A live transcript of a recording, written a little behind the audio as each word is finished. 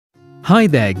Hi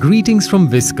there, greetings from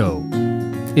Vissco.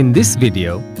 In this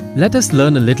video, let us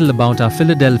learn a little about our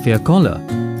Philadelphia Collar,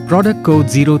 product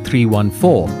code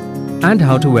 0314, and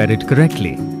how to wear it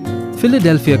correctly.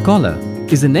 Philadelphia Collar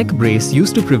is a neck brace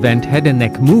used to prevent head and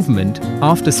neck movement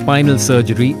after spinal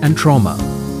surgery and trauma.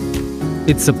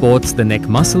 It supports the neck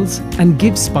muscles and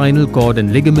gives spinal cord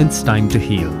and ligaments time to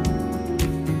heal.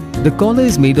 The collar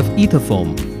is made of ether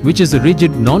foam, which is a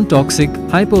rigid, non-toxic,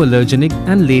 hypoallergenic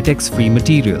and latex-free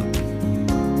material.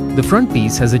 The front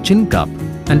piece has a chin cup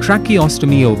and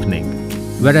tracheostomy opening,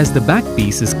 whereas the back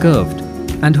piece is curved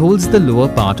and holds the lower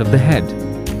part of the head.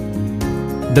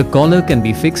 The collar can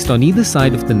be fixed on either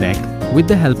side of the neck with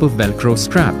the help of Velcro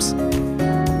straps.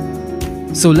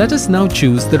 So let us now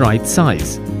choose the right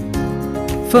size.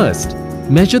 First,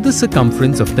 measure the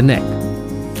circumference of the neck.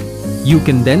 You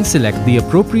can then select the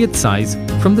appropriate size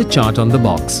from the chart on the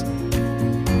box.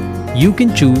 You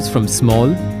can choose from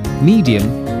small,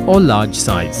 medium, or large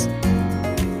size.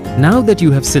 Now that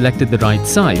you have selected the right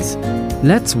size,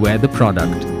 let's wear the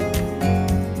product.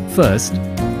 First,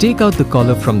 take out the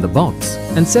collar from the box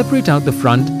and separate out the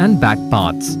front and back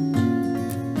parts.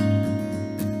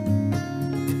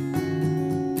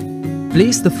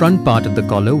 Place the front part of the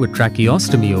collar with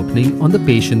tracheostomy opening on the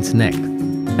patient's neck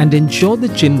and ensure the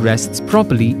chin rests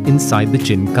properly inside the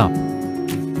chin cup.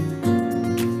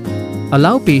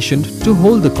 Allow patient to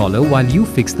hold the collar while you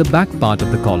fix the back part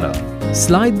of the collar.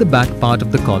 Slide the back part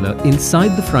of the collar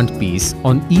inside the front piece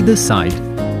on either side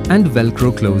and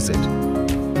Velcro close it.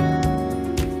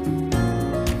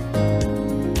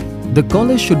 The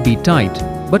collar should be tight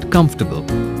but comfortable.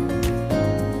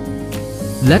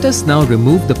 Let us now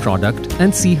remove the product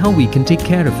and see how we can take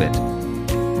care of it.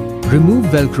 Remove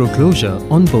Velcro closure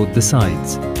on both the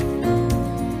sides.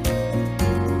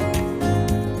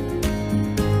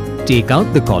 Take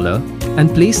out the collar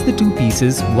and place the two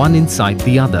pieces one inside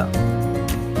the other.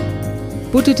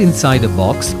 Put it inside a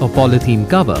box or polythene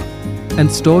cover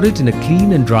and store it in a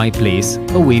clean and dry place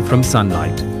away from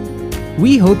sunlight.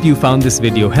 We hope you found this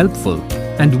video helpful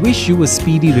and wish you a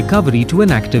speedy recovery to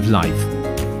an active life.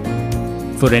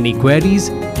 For any queries,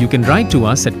 you can write to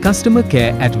us at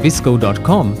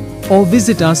customercare@vissco.com or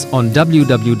visit us on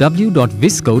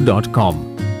www.vissco.com.